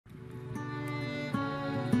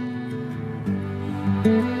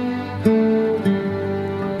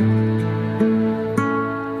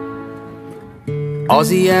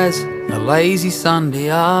Aussie as a lazy Sunday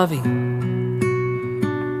Harvey,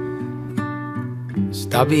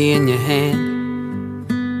 stubby in your hand,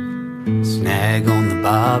 snag on the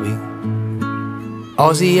barbie.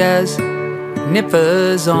 Aussie as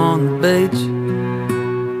nippers on the beach,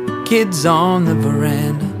 kids on the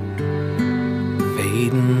veranda,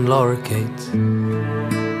 feeding lorikeets.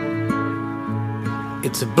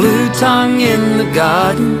 It's a blue tongue in the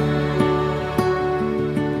garden,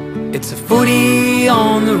 it's a footy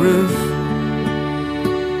on the roof,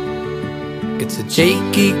 it's a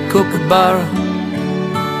cheeky kookaburra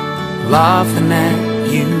laughing at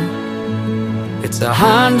you. It's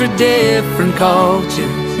 100 different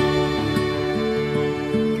cultures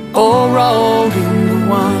all rolled into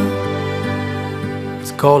one.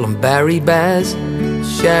 Let's call them Barry Baz,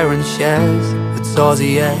 Sharon Shaz, it's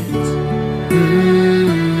Aussie as.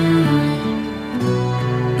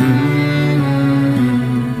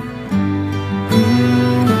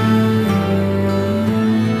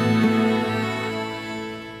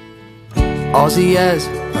 Aussie as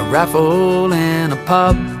a raffle and a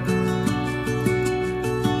pub,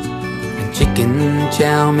 and chicken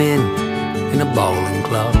chow mein in a bowling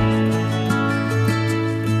club.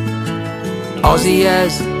 Aussie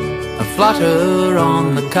as a flutter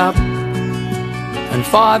on the cup, and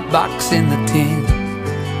 $5 in the tin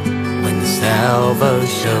when the salvos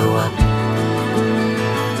show up.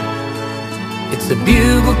 It's a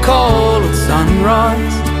bugle call at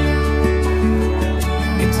sunrise,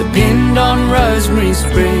 it's a pinned on rosemary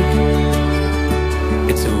sprig,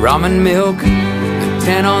 it's a rum and milk, a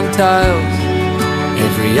 10 on tails,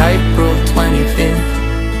 every April 25th.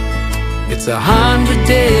 It's 100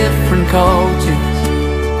 different cultures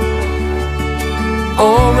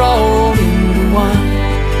all rolled into one.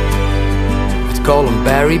 Let's call them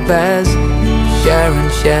Barry Baz, Sharon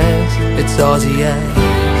Shaz, it's Aussie as.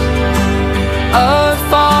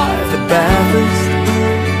 05 at Bathurst,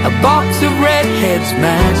 a box of redheads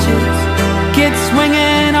matches, kids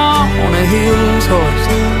swinging on a Hills horse,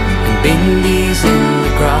 and bindies in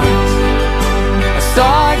the grass. A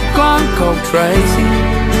cyclone called Tracy,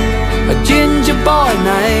 a ginger boy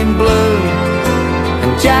named Blue,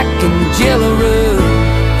 and Jack and Jillaroo.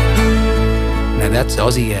 Now that's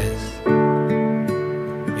Aussie as.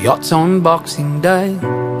 Yachts on Boxing Day,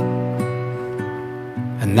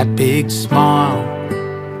 and that big smile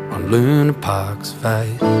on Luna Park's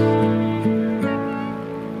face.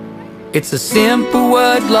 It's a simple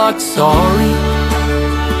word like sorry,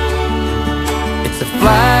 it's a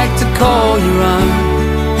flag to call your own.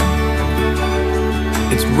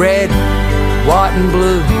 It's red, white and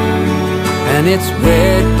blue, and it's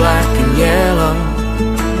red, black and yellow.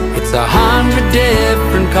 It's 100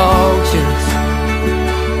 different cultures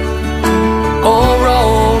all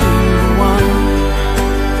rolled into one.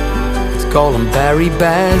 Let's call them Barry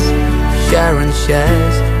Baz, Sharon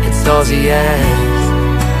Shaz, it's Aussie as.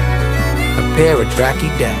 A pair of tracky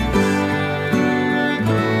dads,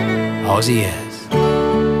 Aussie as.